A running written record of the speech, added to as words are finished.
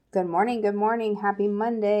Good morning. Good morning. Happy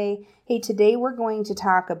Monday. Hey, today we're going to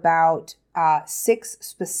talk about 6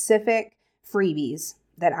 specific freebies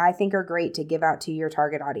that I think are great to give out to your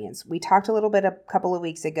target audience. We talked a little bit a couple of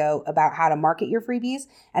weeks ago about how to market your freebies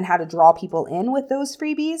and how to draw people in with those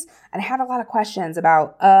freebies. And I had a lot of questions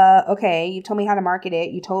about, okay, you told me how to market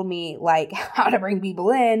it. You told me like how to bring people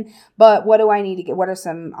in, but what do I need to get? What are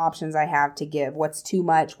some options I have to give? What's too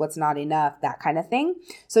much? What's not enough? That kind of thing.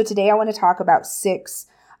 So today I want to talk about 6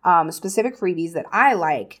 specific freebies that I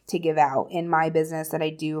like to give out in my business that I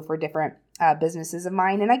do for different businesses of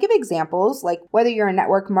mine. And I give examples, like whether you're a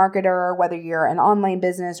network marketer, whether you're an online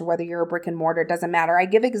business, or whether you're a brick and mortar, it doesn't matter. I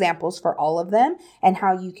give examples for all of them and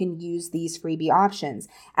how you can use these freebie options.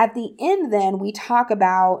 At the end, then, we talk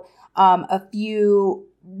about a few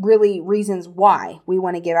really reasons why we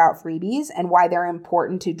want to give out freebies and why they're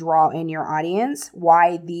important to draw in your audience,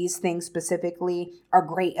 why these things specifically are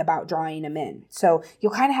great about drawing them in. So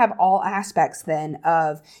you'll kind of have all aspects then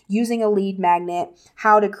of using a lead magnet,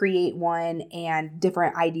 how to create one, and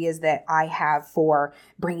different ideas that I have for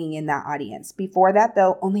bringing in that audience. Before that,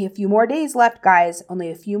 though, only a few more days left, guys.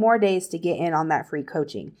 Only a few more days to get in on that free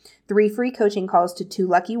coaching. 3 free coaching calls to 2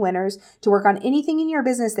 lucky winners to work on anything in your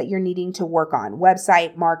business that you're needing to work on.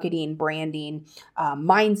 Website, marketing, branding,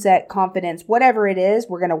 mindset, confidence, whatever it is,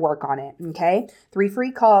 we're going to work on it. Okay. 3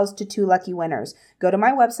 free calls to 2 lucky winners. Go to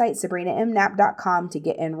my website, sabrinamknapp.com to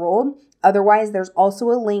get enrolled. Otherwise, there's also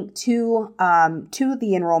a link to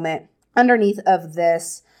the enrollment underneath of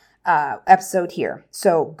this episode here.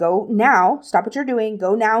 So go now, stop what you're doing,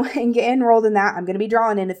 go now and get enrolled in that. I'm going to be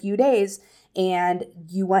drawing in a few days and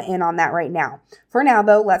you want in on that right now. For now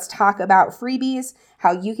though, let's talk about freebies,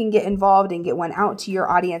 how you can get involved and get one out to your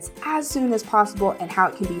audience as soon as possible, and how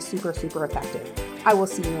it can be super, super effective. I will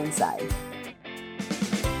see you inside.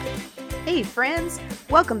 Hey friends,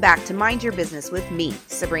 welcome back to Mind Your Business with me,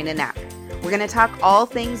 Sabrina Knapp. We're going to talk all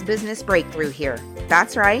things business breakthrough here.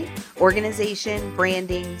 That's right. Organization,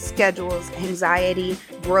 branding, schedules, anxiety,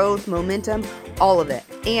 growth, momentum, all of it.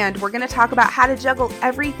 And we're going to talk about how to juggle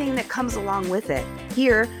everything that comes along with it.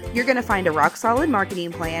 Here, you're going to find a rock solid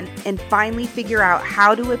marketing plan and finally figure out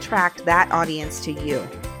how to attract that audience to you.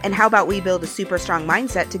 And how about we build a super strong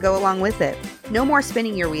mindset to go along with it? No more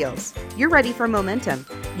spinning your wheels. You're ready for momentum.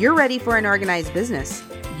 You're ready for an organized business.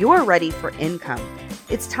 You're ready for income.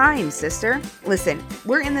 It's time, sister. Listen,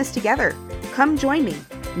 we're in this together. Come join me.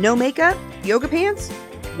 No makeup? Yoga pants?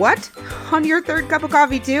 What? On your 3rd cup of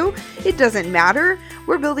coffee too? It doesn't matter.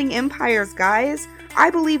 We're building empires, guys. I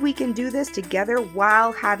believe we can do this together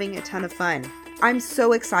while having a ton of fun. I'm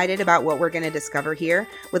so excited about what we're going to discover here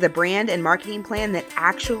with a brand and marketing plan that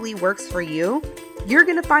actually works for you. You're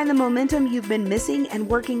going to find the momentum you've been missing and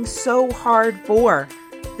working so hard for.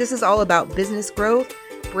 This is all about business growth,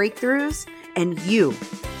 breakthroughs, and you.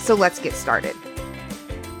 So let's get started.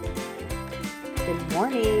 Good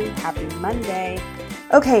morning. Happy Monday.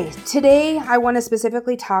 Okay, today I want to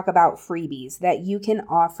specifically talk about freebies that you can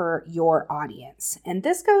offer your audience. And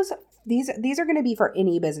these are going to be for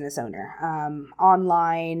any business owner,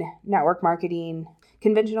 online, network marketing,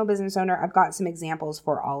 conventional business owner. I've got some examples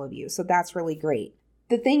for all of you. So that's really great.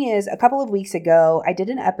 The thing is, a couple of weeks ago, I did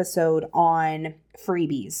an episode on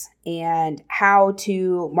freebies and how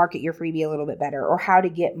to market your freebie a little bit better, or how to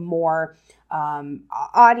get more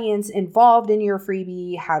audience involved in your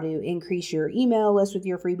freebie, how to increase your email list with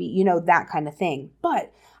your freebie, that kind of thing.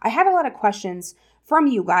 But I had a lot of questions from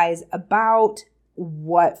you guys about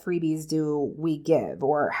what freebies do we give,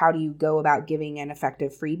 or how do you go about giving an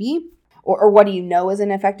effective freebie? Or what do you know is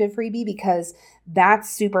an effective freebie? Because that's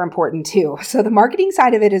super important too. So the marketing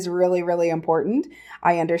side of it is really, really important.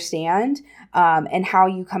 I understand, and how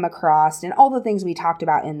you come across and all the things we talked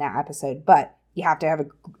about in that episode. But you have to have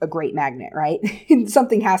a great magnet, right?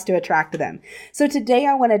 Something has to attract them. So today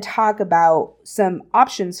I want to talk about some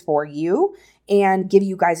options for you and give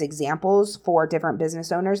you guys examples for different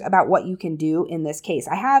business owners about what you can do in this case.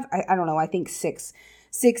 I think six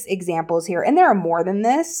examples here, and there are more than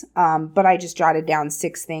this, but I just jotted down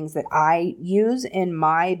 6 things that I use in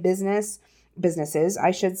my businesses,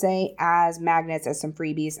 I should say, as magnets, as some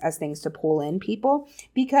freebies, as things to pull in people,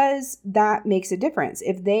 because that makes a difference.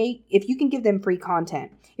 If you can give them free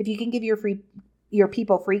content, if you can give your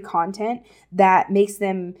people free content that makes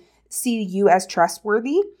them see you as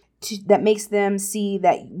trustworthy, that makes them see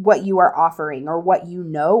that what you are offering, or what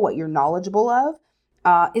what you're knowledgeable of,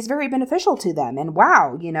 is very beneficial to them. And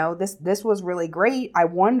wow, this was really great. I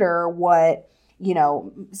wonder what,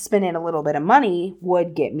 spending a little bit of money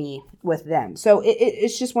would get me with them. So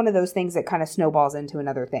it's just one of those things that kind of snowballs into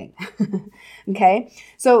another thing. Okay.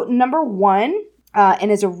 So number 1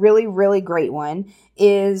 and is a really, really great one,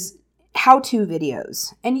 is how-to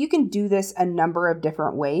videos. And you can do this a number of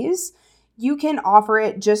different ways. You can offer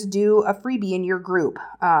it, just do a freebie in your group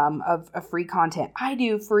of free content. I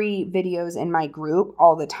do free videos in my group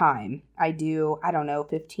all the time. I do,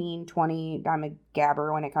 15, 20, I'm a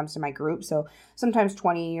gabber when it comes to my group. So sometimes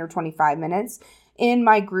 20 or 25 minutes in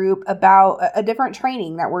my group about a different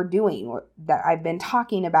training that we're doing, that I've been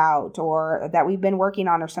talking about, or that we've been working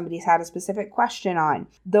on, or somebody's had a specific question on.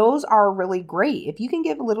 Those are really great. If you can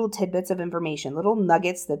give little tidbits of information, little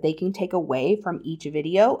nuggets that they can take away from each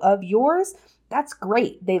video of yours, that's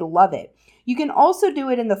great. They love it. You can also do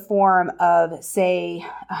it in the form of, say,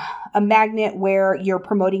 a magnet where you're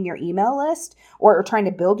promoting your email list or trying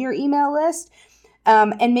to build your email list.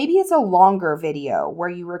 And maybe it's a longer video where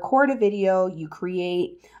you record a video, you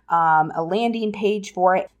create a landing page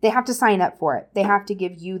for it. They have to sign up for it. They have to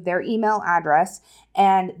give you their email address,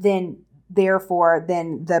 and then therefore,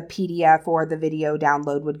 then the PDF or the video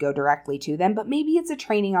download would go directly to them. But maybe it's a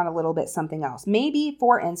training on a little bit something else. Maybe,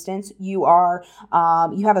 for instance, you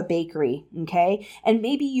have a bakery, okay? And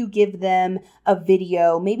maybe you give them a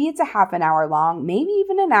video. Maybe it's a half an hour long, maybe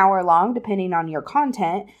even an hour long, depending on your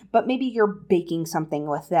content. But maybe you're baking something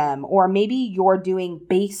with them, or maybe you're doing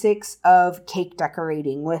basics of cake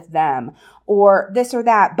decorating with them, or this or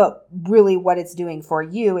that. But really what it's doing for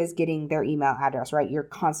you is getting their email address, right? You're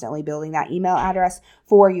constantly building that email address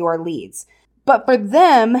for your leads. But for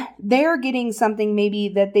them, they're getting something maybe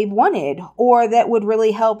that they've wanted or that would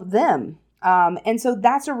really help them. And so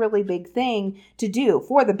that's a really big thing to do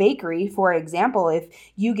for the bakery. For example, if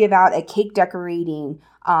you give out a cake decorating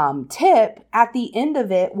tip, at the end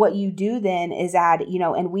of it, what you do then is add,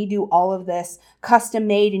 and we do all of this custom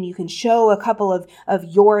made, and you can show a couple of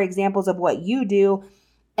your examples of what you do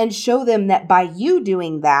and show them that by you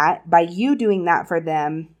doing that for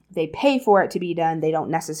them, they pay for it to be done. They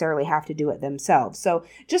don't necessarily have to do it themselves. So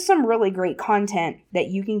just some really great content that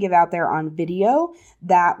you can give out there on video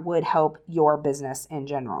that would help your business in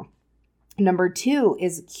general. Number 2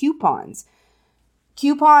 is coupons.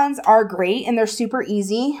 Coupons are great and they're super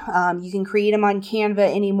easy. You can create them on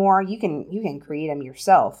Canva anymore. You can create them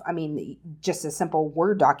yourself. I mean, just a simple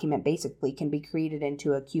Word document basically can be created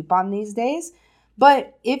into a coupon these days.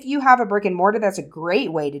 But if you have a brick and mortar, that's a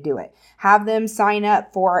great way to do it. Have them sign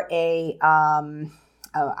up for a,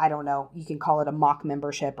 you can call it a mock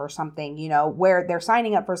membership or something, where they're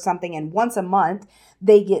signing up for something, and once a month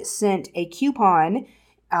they get sent a coupon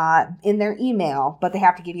in their email, but they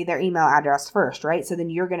have to give you their email address first, right? So then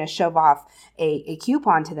you're going to shove off a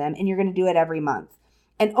coupon to them, and you're going to do it every month.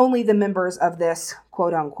 And only the members of this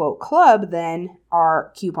quote unquote club then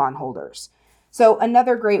are coupon holders. So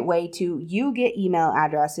another great way you get email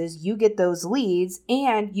addresses, you get those leads,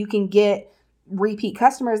 and you can get repeat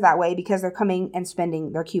customers that way because they're coming and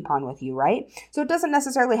spending their coupon with you, right? So it doesn't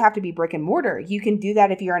necessarily have to be brick and mortar. You can do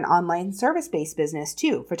that if you're an online service-based business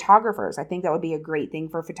too. Photographers, I think that would be a great thing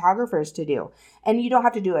for photographers to do. And you don't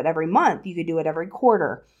have to do it every month. You could do it every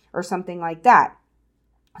quarter or something like that.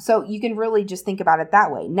 So you can really just think about it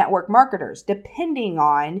that way. Network marketers, depending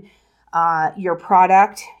on your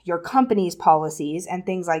product, your company's policies, and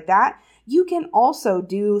things like that. You can also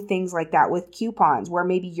do things like that with coupons, where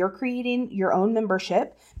maybe you're creating your own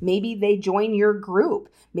membership. Maybe they join your group.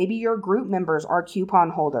 Maybe your group members are coupon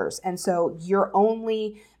holders. And so you're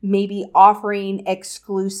only maybe offering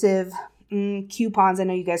exclusive coupons. I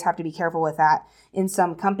know you guys have to be careful with that in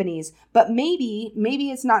some companies, but maybe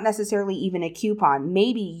it's not necessarily even a coupon.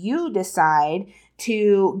 Maybe you decide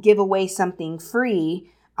to give away something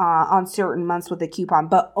free on certain months with a coupon,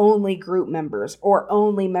 but only group members or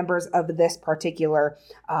only members of this particular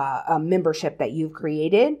membership that you've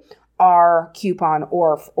created are coupon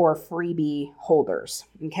or freebie holders.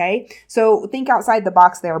 Okay. So think outside the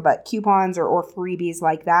box there, but coupons or freebies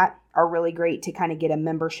like that are really great to kind of get a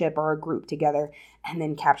membership or a group together and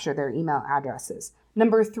then capture their email addresses.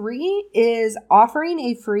 Number 3 is offering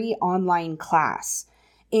a free online class.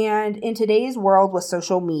 And in today's world with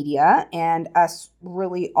social media and us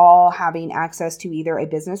really all having access to either a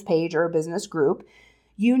business page or a business group,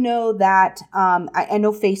 you know that I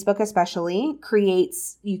know Facebook especially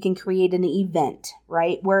you can create an event,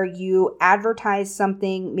 right? Where you advertise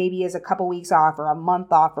something maybe as a couple weeks off or a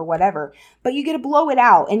month off or whatever, but you get to blow it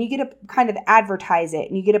out and you get to kind of advertise it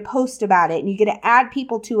and you get to post about it and you get to add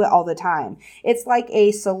people to it all the time. It's like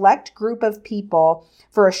a select group of people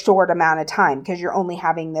for a short amount of time because you're only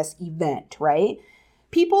having this event, right?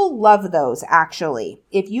 People love those, actually.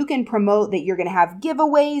 If you can promote that you're going to have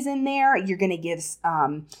giveaways in there, you're going to give,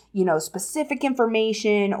 specific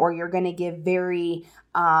information, or you're going to give very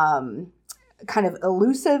kind of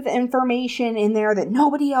elusive information in there that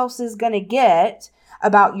nobody else is going to get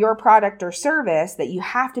about your product or service, that you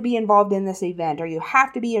have to be involved in this event or you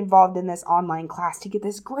have to be involved in this online class to get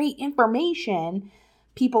this great information,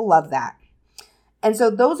 people love that. And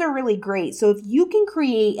so those are really great. So if you can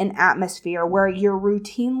create an atmosphere where you're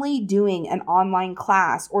routinely doing an online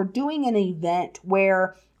class or doing an event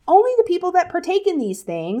where only the people that partake in these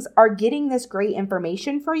things are getting this great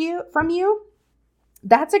information from you,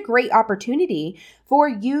 that's a great opportunity for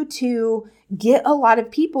you to get a lot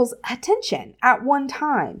of people's attention at one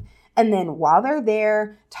time. And then while they're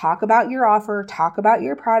there, talk about your offer, talk about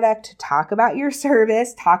your product, talk about your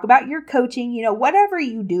service, talk about your coaching, whatever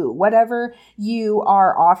you do, whatever you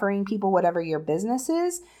are offering people, whatever your business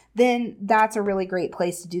is, then that's a really great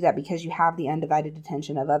place to do that because you have the undivided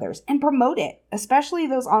attention of others. And promote it, especially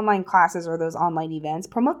those online classes or those online events.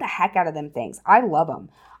 Promote the heck out of them things. I love them.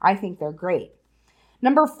 I think they're great.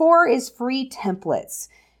 Number 4 is free templates.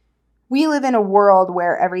 We live in a world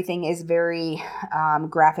where everything is very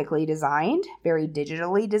graphically designed, very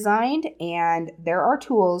digitally designed, and there are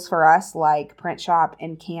tools for us like PrintShop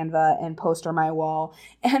and Canva and Poster My Wall,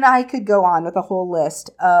 and I could go on with a whole list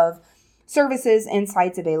of services and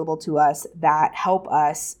sites available to us that help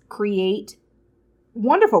us create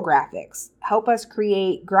wonderful graphics, help us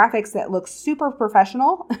create graphics that look super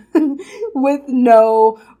professional with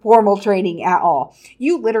no formal training at all.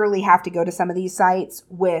 You literally have to go to some of these sites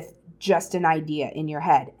with just an idea in your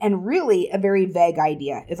head, and really a very vague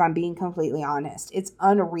idea, if I'm being completely honest. It's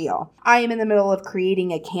unreal. I am in the middle of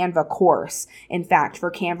creating a Canva course, in fact, for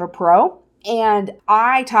Canva Pro. And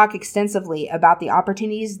I talk extensively about the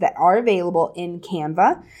opportunities that are available in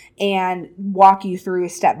Canva and walk you through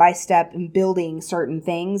step by step in building certain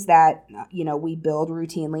things that, we build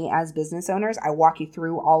routinely as business owners. I walk you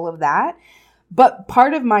through all of that. But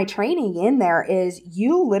part of my training in there is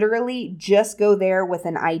you literally just go there with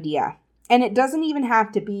an idea. And it doesn't even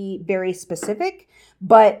have to be very specific,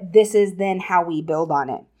 but this is then how we build on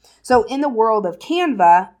it. So in the world of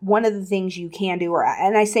Canva, one of the things you can do,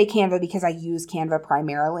 and I say Canva because I use Canva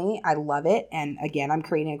primarily. I love it. And again, I'm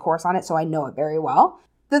creating a course on it, so I know it very well.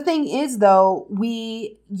 The thing is, though,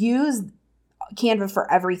 we use Canva for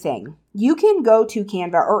everything. You can go to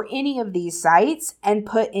Canva or any of these sites and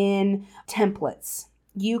put in templates.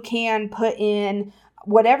 You can put in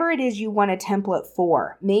whatever it is you want a template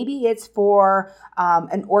for. Maybe it's for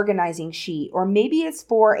an organizing sheet, or maybe it's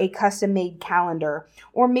for a custom-made calendar,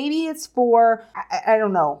 or maybe it's for, I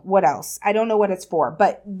don't know what else. I don't know what it's for,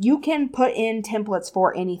 but you can put in templates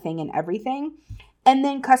for anything and everything. And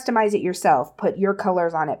then customize it yourself. Put your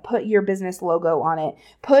colors on it. Put your business logo on it.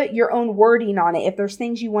 Put your own wording on it. If there's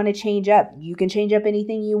things you want to change up, you can change up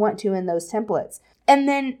anything you want to in those templates. And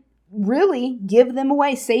then really give them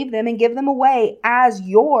away, save them and give them away as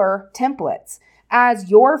your templates,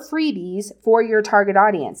 as your freebies for your target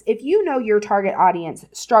audience. If you know your target audience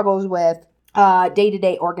struggles with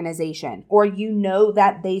day-to-day organization, or you know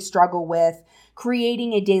that they struggle with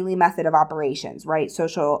creating a daily method of operations, right?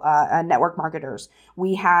 Social network marketers.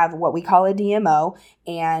 We have what we call a DMO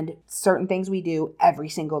and certain things we do every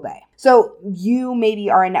single day. So you maybe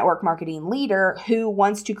are a network marketing leader who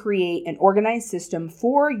wants to create an organized system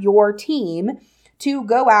for your team to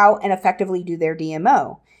go out and effectively do their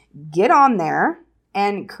DMO. Get on there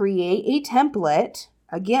and create a template.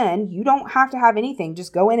 Again, you don't have to have anything.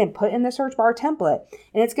 Just go in and put in the search bar template,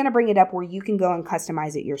 and it's going to bring it up where you can go and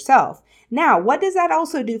customize it yourself. Now, what does that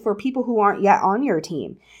also do for people who aren't yet on your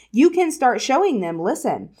team? You can start showing them,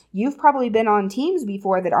 listen, you've probably been on teams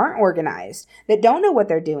before that aren't organized, that don't know what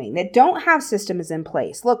they're doing, that don't have systems in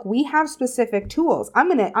place. Look, we have specific tools. I'm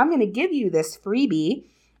going to give you this freebie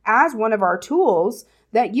as one of our tools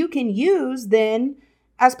that you can use then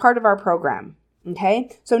as part of our program. Okay?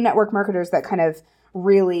 So network marketers, that kind of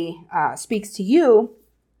really speaks to you,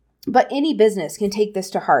 but any business can take this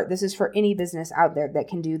to heart. This is for any business out there that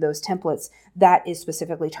can do those templates that is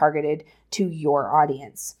specifically targeted to your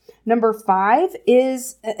audience. Number 5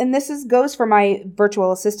 is, and goes for my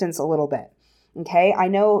virtual assistants a little bit. Okay. I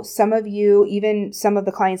know some of you, even some of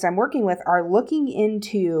the clients I'm working with, are looking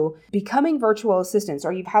into becoming virtual assistants,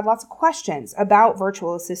 or you've had lots of questions about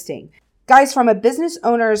virtual assisting. Guys, from a business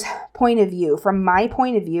owner's point of view, from my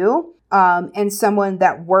point of view, and someone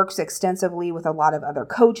that works extensively with a lot of other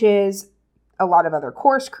coaches, a lot of other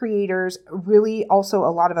course creators, really also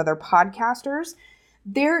a lot of other podcasters,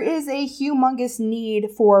 there is a humongous need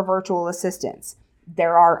for virtual assistants.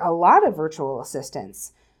 There are a lot of virtual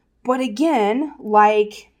assistants, but again,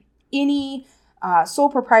 like any sole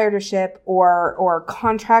proprietorship or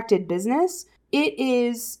contracted business, it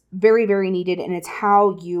is very, very needed, and it's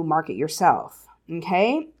how you market yourself.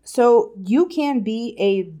 Okay, so you can be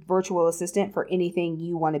a virtual assistant for anything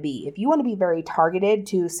you want to be. If you want to be very targeted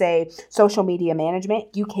to, say, social media management,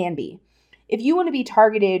 you can be. If you want to be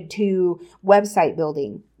targeted to website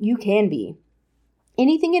building, you can be.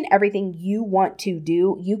 Anything and everything you want to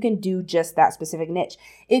do, you can do just that specific niche.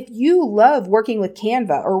 If you love working with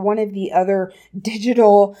Canva or one of the other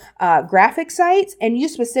digital graphic sites, and you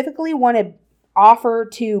specifically want to offer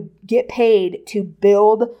to get paid to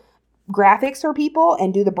build graphics for people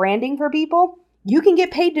and do the branding for people, you can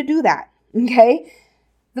get paid to do that. Okay.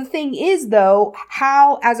 The thing is, though,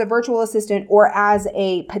 how as a virtual assistant or as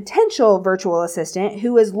a potential virtual assistant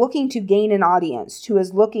who is looking to gain an audience, who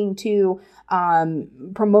is looking to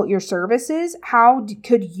promote your services, how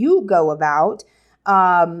could you go about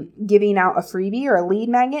giving out a freebie or a lead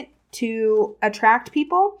magnet to attract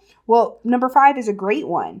people? Well, number 5 is a great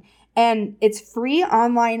one. And it's free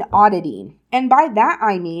online auditing. And by that,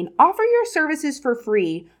 I mean, offer your services for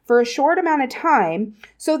free for a short amount of time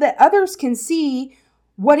so that others can see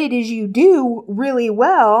what it is you do really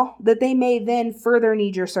well that they may then further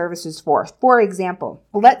need your services for. For example,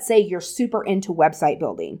 let's say you're super into website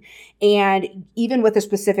building, and even with a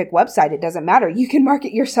specific website, it doesn't matter. You can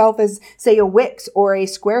market yourself as, say, a Wix or a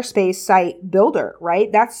Squarespace site builder,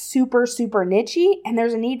 right? That's super, super niche-y, and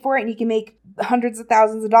there's a need for it, and you can make hundreds of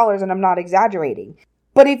thousands of dollars, and I'm not exaggerating.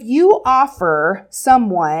 But if you offer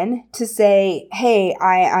someone to say, hey,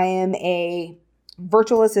 I am a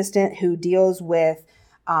virtual assistant who deals with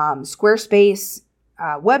Squarespace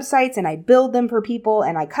websites, and I build them for people,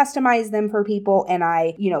 and I customize them for people, and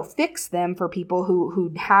I, fix them for people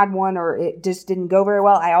who had one or it just didn't go very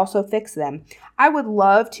well. I also fix them. I would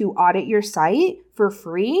love to audit your site for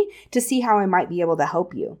free to see how I might be able to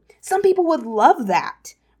help you. Some people would love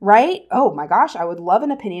that, right? Oh my gosh, I would love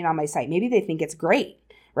an opinion on my site. Maybe they think it's great,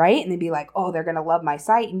 right? And they'd be like, oh, they're going to love my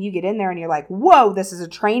site. And you get in there and you're like, whoa, this is a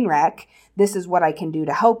train wreck. This is what I can do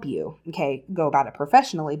to help you. Okay, go about it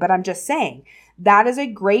professionally. But I'm just saying that is a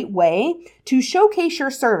great way to showcase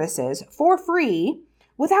your services for free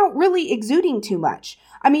without really exuding too much.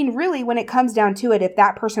 I mean, really, when it comes down to it, if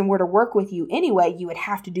that person were to work with you anyway, you would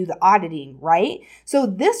have to do the auditing, right? So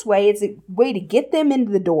this way, it's a way to get them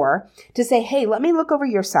into the door to say, hey, let me look over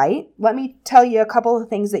your site. Let me tell you a couple of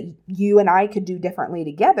things that you and I could do differently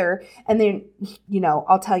together. And then,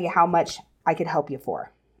 I'll tell you how much I could help you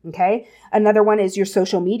for. Okay. Another one is your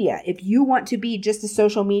social media. If you want to be just a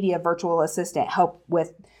social media virtual assistant, help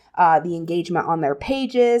with the engagement on their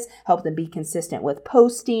pages, help them be consistent with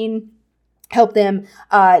posting, help them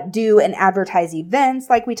do and advertise events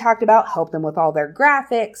like we talked about, help them with all their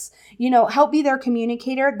graphics, help be their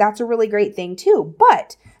communicator. That's a really great thing too.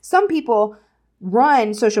 But some people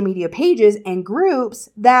run social media pages and groups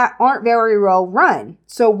that aren't very well run.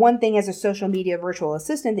 So one thing as a social media virtual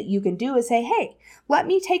assistant that you can do is say, hey, let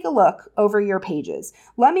me take a look over your pages.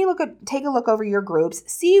 Let me take a look over your groups,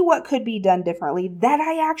 see what could be done differently that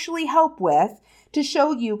I actually help with, to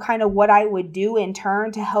show you kind of what I would do in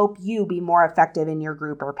turn to help you be more effective in your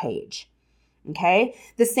group or page. Okay.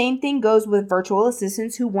 The same thing goes with virtual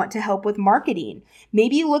assistants who want to help with marketing.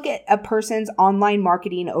 Maybe look at a person's online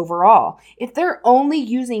marketing overall. If they're only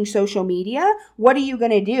using social media, what are you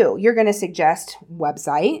going to do? You're going to suggest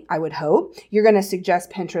website, I would hope. You're going to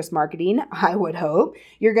suggest Pinterest marketing, I would hope.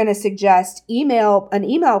 You're going to suggest an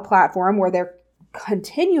email platform where they're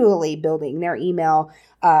continually building their email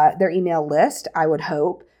list, I would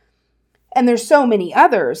hope. And there's so many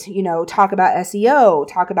others, talk about SEO,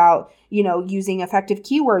 talk about, using effective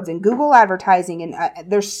keywords and Google advertising.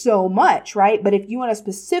 And there's so much, right? But if you want to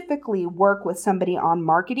specifically work with somebody on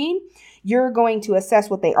marketing, you're going to assess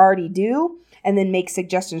what they already do and then make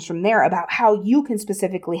suggestions from there about how you can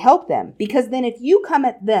specifically help them. Because then if you come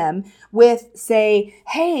at them with, say,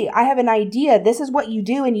 hey, I have an idea, this is what you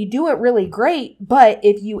do and you do it really great, but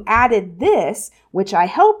if you added this, which I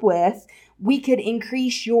help with, we could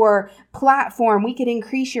increase your platform, we could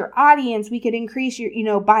increase your audience, we could increase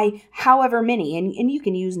your, by however many, and you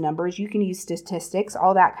can use numbers, you can use statistics,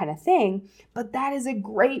 all that kind of thing. But that is a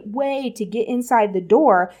great way to get inside the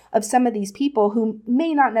door of some of these people who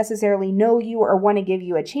may not necessarily know you or want to give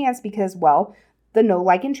you a chance because, well, the know,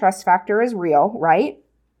 like, and trust factor is real, right?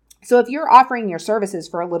 So if you're offering your services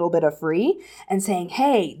for a little bit of free and saying,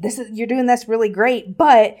 hey, you're doing this really great,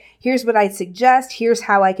 but here's what I'd suggest, here's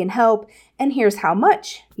how I can help, and here's how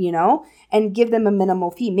much, and give them a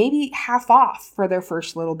minimal fee, maybe half off for their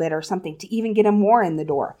first little bit or something to even get them more in the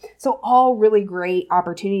door. So all really great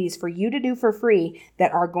opportunities for you to do for free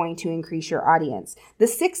that are going to increase your audience. The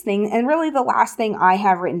sixth thing, and really the last thing I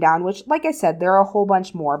have written down, which, like I said, there are a whole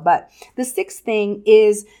bunch more, but the sixth thing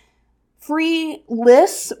is free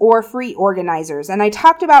lists or free organizers. And I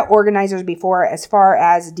talked about organizers before as far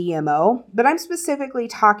as DMO, but I'm specifically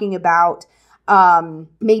talking about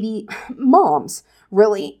maybe moms,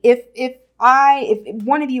 really. If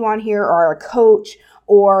one of you on here are a coach,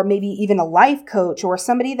 or maybe even a life coach, or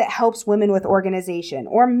somebody that helps women with organization,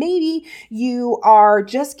 or maybe you are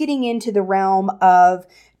just getting into the realm of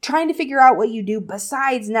trying to figure out what you do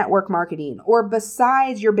besides network marketing or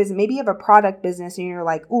besides your business. Maybe you have a product business and you're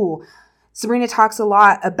like, ooh, Sabrina talks a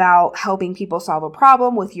lot about helping people solve a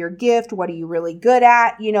problem with your gift. What are you really good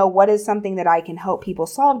at? What is something that I can help people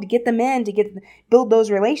solve to get them in, build those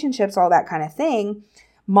relationships, all that kind of thing.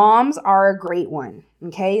 Moms are a great one,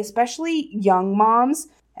 okay? Especially young moms.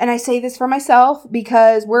 And I say this for myself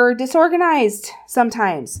because we're disorganized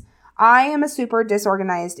sometimes. I am a super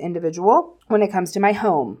disorganized individual when it comes to my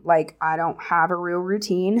home. Like, I don't have a real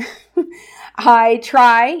routine. I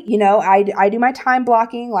try, I do my time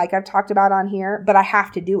blocking like I've talked about on here, but I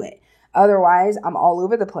have to do it. Otherwise, I'm all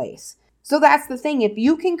over the place. So that's the thing. If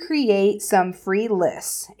you can create some free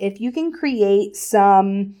lists, if you can create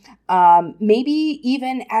some, maybe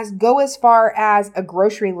even go as far as a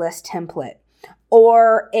grocery list template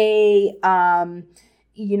or a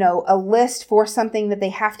list for something that they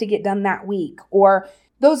have to get done that week. Or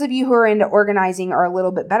those of you who are into organizing are a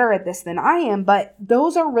little bit better at this than I am, but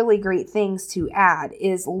those are really great things to add,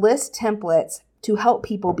 is list templates to help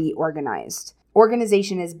people be organized.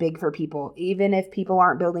 Organization is big for people. Even if people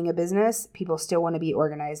aren't building a business, people still want to be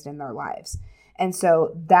organized in their lives. And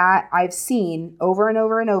so that I've seen over and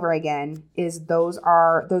over and over again is those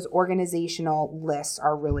organizational lists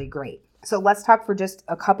are really great. So let's talk for just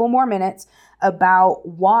a couple more minutes about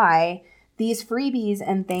why these freebies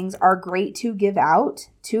and things are great to give out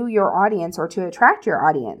to your audience or to attract your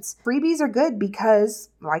audience. Freebies are good because,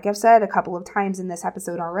 like I've said a couple of times in this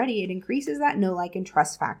episode already, it increases that know, like, and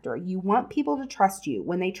trust factor. You want people to trust you.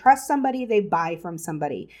 When they trust somebody, they buy from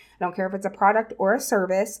somebody. I don't care if it's a product or a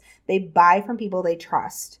service, they buy from people they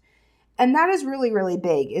trust. And that is really, really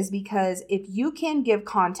big, is because if you can give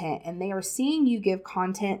content and they are seeing you give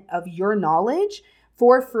content of your knowledge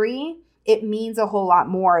for free, it means a whole lot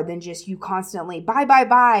more than just you constantly buy,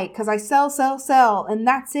 because I sell, and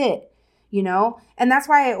that's it, And that's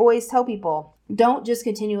why I always tell people, don't just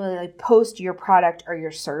continually post your product or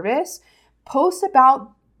your service. Post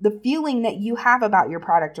about the feeling that you have about your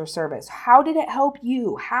product or service. How did it help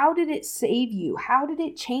you? How did it save you? How did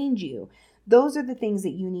it change you? Those are the things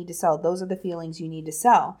that you need to sell. Those are the feelings you need to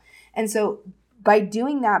sell. And so by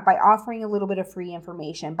doing that, by offering a little bit of free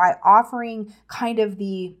information, by offering kind of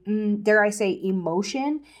the, dare I say,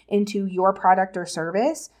 emotion into your product or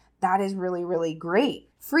service, that is really, really great.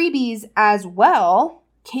 Freebies as well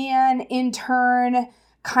can in turn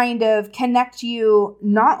kind of connect you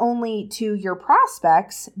not only to your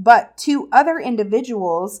prospects, but to other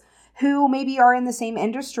individuals who maybe are in the same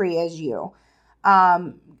industry as you.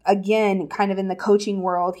 Again, kind of in the coaching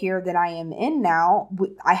world here that I am in now,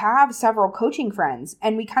 I have several coaching friends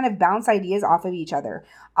and we kind of bounce ideas off of each other.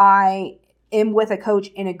 I am with a coach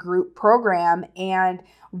in a group program and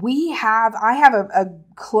I have a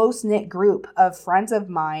close-knit group of friends of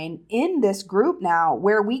mine in this group now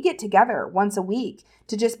where we get together once a week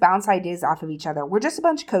to just bounce ideas off of each other. We're just a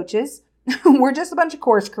bunch of coaches. We're just a bunch of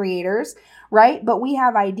course creators, right? But we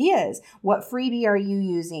have ideas. What freebie are you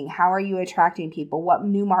using? How are you attracting people? What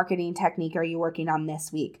new marketing technique are you working on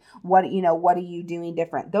this week? What are you doing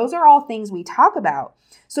different? Those are all things we talk about.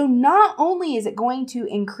 So not only is it going to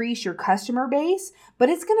increase your customer base, but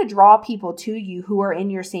it's going to draw people to you who are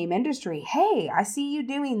in your same industry. Hey, I see you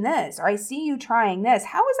doing this, or I see you trying this.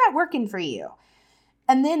 How is that working for you?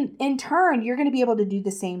 And then in turn, you're going to be able to do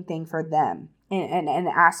the same thing for them. And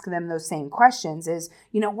ask them those same questions is,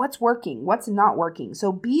 what's working, what's not working.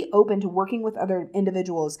 So be open to working with other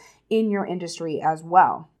individuals in your industry as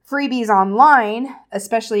well. Freebies online,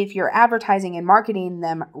 especially if you're advertising and marketing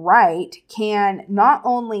them right, can not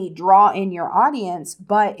only draw in your audience,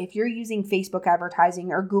 but if you're using Facebook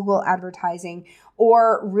advertising or Google advertising,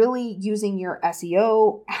 or really using your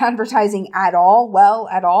SEO advertising at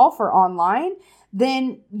all for online,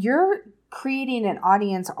 then you're creating an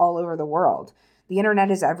audience all over the world. The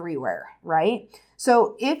internet is everywhere, right?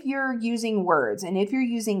 So if you're using words and if you're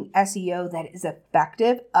using SEO that is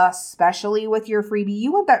effective, especially with your freebie,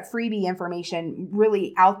 you want that freebie information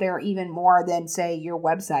really out there even more than, say, your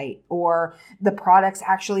website or the products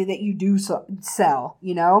actually that you do sell,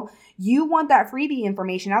 You want that freebie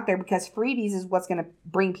information out there because freebies is what's going to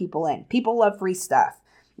bring people in. People love free stuff.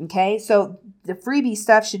 Okay, so the freebie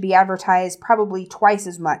stuff should be advertised probably twice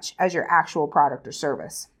as much as your actual product or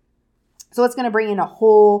service. So it's going to bring in a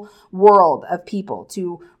whole world of people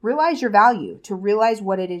to realize your value, to realize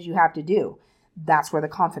what it is you have to do. That's where the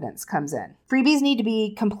confidence comes in. Freebies need to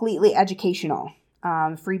be completely educational.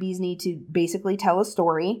 Freebies need to basically tell a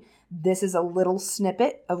story. This is a little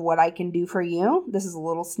snippet of what I can do for you. This is a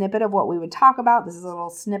little snippet of what we would talk about. This is a little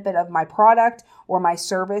snippet of my product or my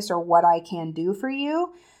service or what I can do for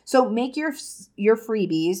you. So make your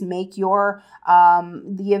freebies, make your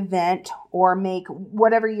the event, or make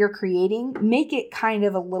whatever you're creating, make it kind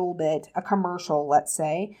of a little bit a commercial, let's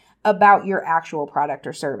say, about your actual product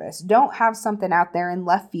or service. Don't have something out there in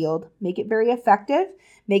left field. Make it very effective.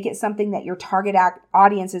 Make it something that your target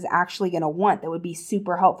audience is actually going to want, that would be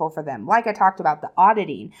super helpful for them. Like I talked about, the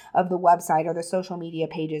auditing of the website or the social media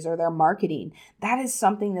pages or their marketing. That is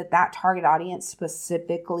something that target audience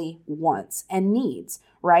specifically wants and needs,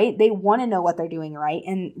 right? They want to know what they're doing right.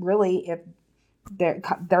 And really, if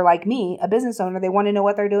they're like me, a business owner, they want to know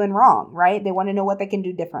what they're doing wrong, right? They want to know what they can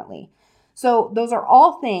do differently. So those are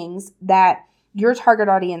all things that your target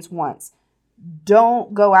audience wants.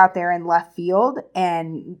 Don't go out there in left field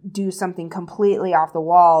and do something completely off the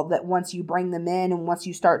wall that once you bring them in and once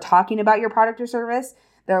you start talking about your product or service,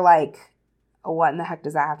 they're like, oh, what in the heck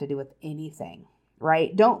does that have to do with anything,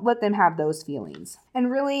 right? Don't let them have those feelings.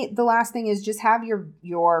 And really, the last thing is just have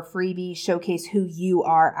your freebie showcase who you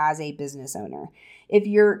are as a business owner. If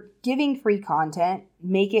you're giving free content,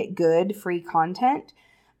 make it good free content.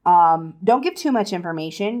 Don't give too much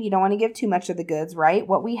information. You don't want to give too much of the goods, right?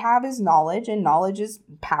 What we have is knowledge, and knowledge is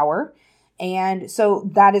power. And so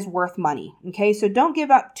that is worth money. Okay. So don't give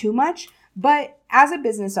up too much, but as a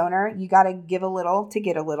business owner, you got to give a little to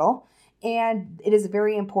get a little. And it is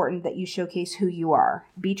very important that you showcase who you are.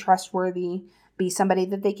 Be trustworthy, be somebody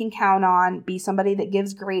that they can count on, be somebody that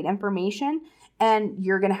gives great information. And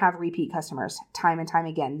you're going to have repeat customers time and time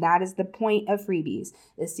again. That is the point of freebies,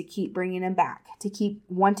 is to keep bringing them back, to keep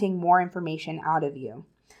wanting more information out of you.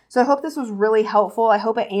 So I hope this was really helpful. I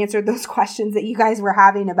hope it answered those questions that you guys were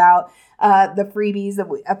having about the freebies.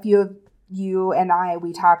 A few of you and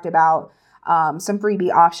we talked about some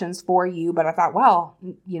freebie options for you. But I thought, well,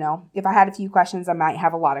 if I had a few questions, I might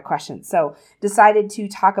have a lot of questions. So decided to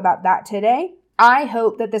talk about that today. I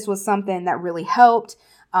hope that this was something that really helped.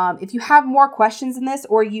 If you have more questions in this,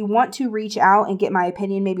 or you want to reach out and get my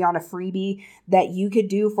opinion maybe on a freebie that you could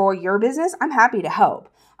do for your business, I'm happy to help.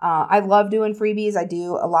 I love doing freebies. I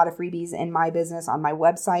do a lot of freebies in my business on my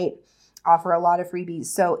website, offer a lot of freebies.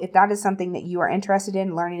 So if that is something that you are interested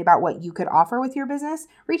in learning about what you could offer with your business,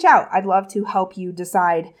 reach out. I'd love to help you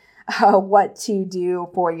decide what to do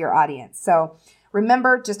for your audience. So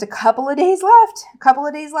remember, just a couple of days left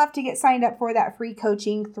to get signed up for that free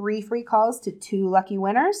coaching, 3 free calls to 2 lucky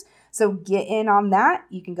winners. So get in on that.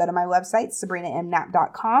 You can go to my website,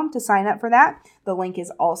 sabrinamknapp.com, to sign up for that. The link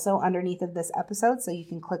is also underneath of this episode, so you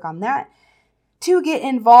can click on that. To get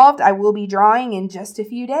involved, I will be drawing in just a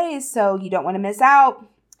few days, so you don't want to miss out.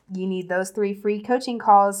 You need those 3 free coaching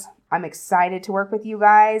calls. I'm excited to work with you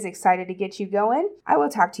guys, excited to get you going. I will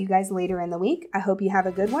talk to you guys later in the week. I hope you have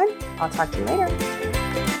a good one. I'll talk to you later.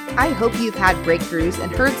 I hope you've had breakthroughs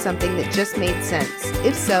and heard something that just made sense.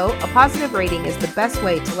 If so, a positive rating is the best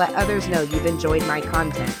way to let others know you've enjoyed my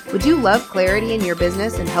content. Would you love clarity in your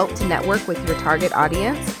business and help to network with your target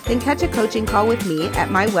audience? Then catch a coaching call with me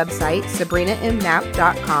at my website,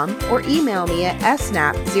 sabrinamknapp.com, or email me at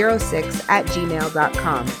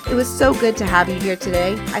snap06@gmail.com. It was so good to have you here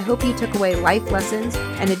today. I hope you took away life lessons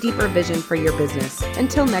and a deeper vision for your business.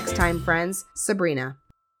 Until next time, friends, Sabrina.